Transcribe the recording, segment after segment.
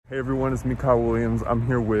Hey everyone, it's Mikayla Williams. I'm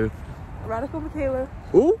here with RADICALMIKAYLA.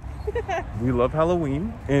 Ooh! We love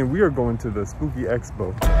Halloween and we are going to the Spooky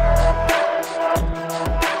Expo.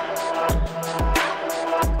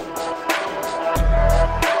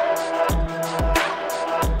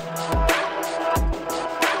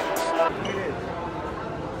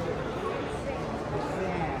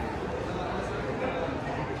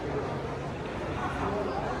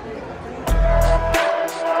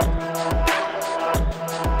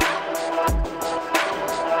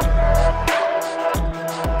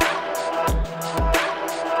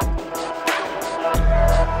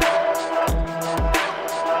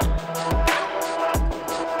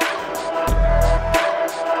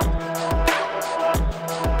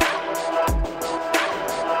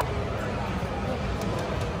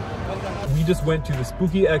 We just went to the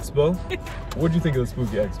Spooky Expo. What did you think of the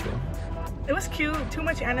Spooky Expo? It was cute, too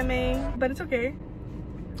much anime, but it's okay.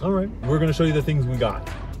 All right, we're gonna show you the things we got.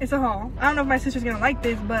 It's a haul. I don't know if my sister's gonna like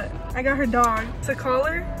this, but I got her dog. It's a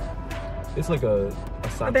collar. It's like a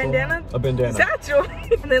satchel. A bandana? A bandana. Satchel.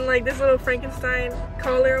 And then like this little Frankenstein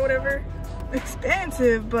collar or whatever.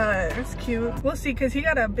 Expensive, but it's cute. We'll see, cause he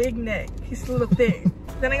got a big neck. He's a little thick.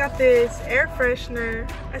 Then I got this air freshener.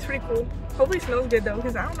 That's pretty cool. Hopefully it smells good though,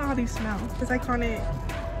 because I don't know how these smell. It's iconic.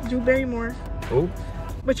 Drew Barrymore. Oh.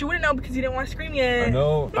 But you wouldn't know because you didn't watch Scream yet. I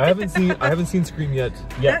know. I haven't seen Scream yet.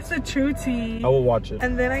 That's the true tea. I will watch it.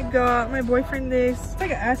 And then I got my boyfriend this. It's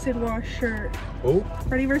like an acid wash shirt. Oh.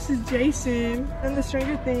 Freddy vs. Jason. And the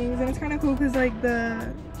Stranger Things. And it's kind of cool because like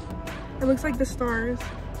it looks like the stars.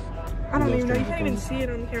 I don't even know. You can't even see it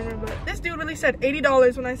on camera, but this dude really said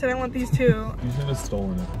 $80 when I said I want these two. You should have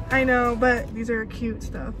stolen it. I know, but these are cute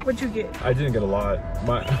stuff. What'd you get? I didn't get a lot.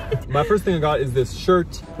 My first thing I got is this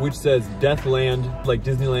shirt, which says Deathland, like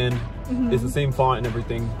Disneyland. It's the same font and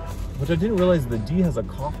everything. Which I didn't realize the D has a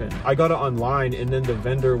coffin. I got it online and then the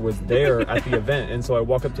vendor was there at the event. And so I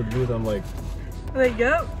walk up to the booth, I'm like,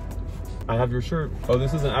 yep. I have your shirt. Oh,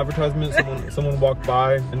 this is an advertisement. Someone walked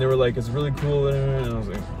by and they were like, it's really cool. And I was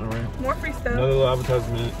like, all right. More free stuff. Another little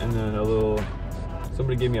advertisement and then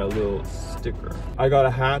somebody gave me a little sticker. I got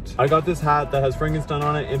a hat. I got this hat that has Frankenstein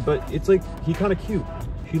on it, but it's like, he kind of cute.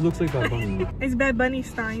 He looks like Bad Bunny. It's Bad Bunny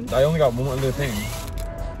Stein. I only got one other thing.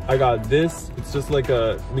 I got this. It's just like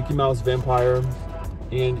a Mickey Mouse vampire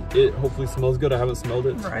and it hopefully smells good. I haven't smelled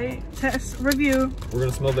it. Right. Test review. We're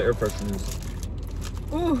gonna smell the air fresheners.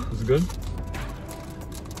 Ooh. Is it good?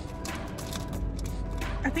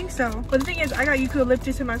 I think so. But the thing is, I got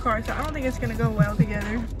eucalyptus in my car, so I don't think it's gonna go well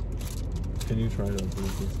together. Can you try it?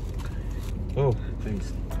 Oh, thanks.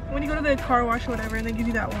 When you go to the car wash or whatever, and they give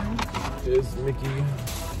you that one. It's Mickey.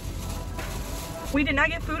 We did not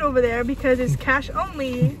get food over there because it's cash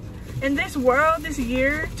only. In this world, this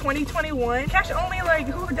year, 2021, cash only, like,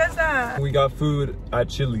 who does that? We got food at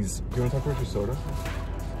Chili's. Do you want to talk about your soda?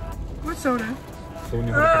 What soda?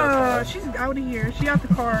 Oh, she's out of here. She out the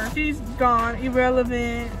car. She's gone.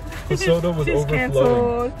 Irrelevant. The soda was overflowing.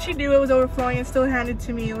 Canceled. She knew it was overflowing and still handed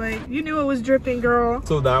to me. Like, you knew it was dripping, girl.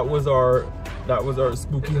 So that was our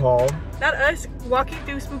spooky haul. Not us walking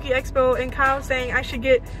through Spooky Expo and Kyle saying I should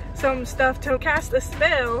get some stuff to cast a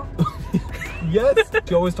spell. Yes.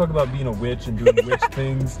 She always talk about being a witch and doing witch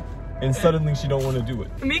things, and suddenly she don't want to do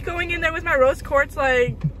it. Me going in there with my rose quartz,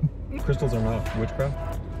 like. Crystals are not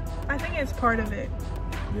witchcraft. I think it's part of it.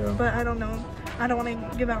 Yeah. But I don't know. I don't want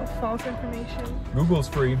to give out false information. Google's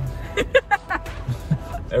free.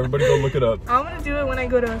 Everybody go look it up. I'm going to do it when I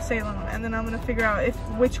go to Salem. And then I'm going to figure out if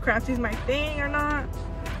witchcraft is my thing or not.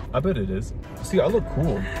 I bet it is. See, I look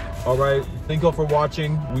cool. All right. Thank you all for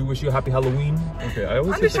watching. We wish you a happy Halloween. Okay,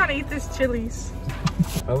 I'm just trying to eat this Chili's.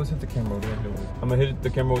 I always hit the camera. What do I hit it with? I'm going to hit the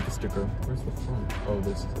camera with the sticker. Where's the phone? Oh,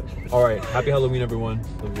 this is it. All right. Happy Halloween, everyone.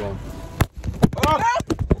 Live well. Oh!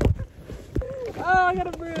 Oh, I got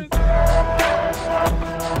a bruise.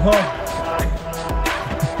 Oh.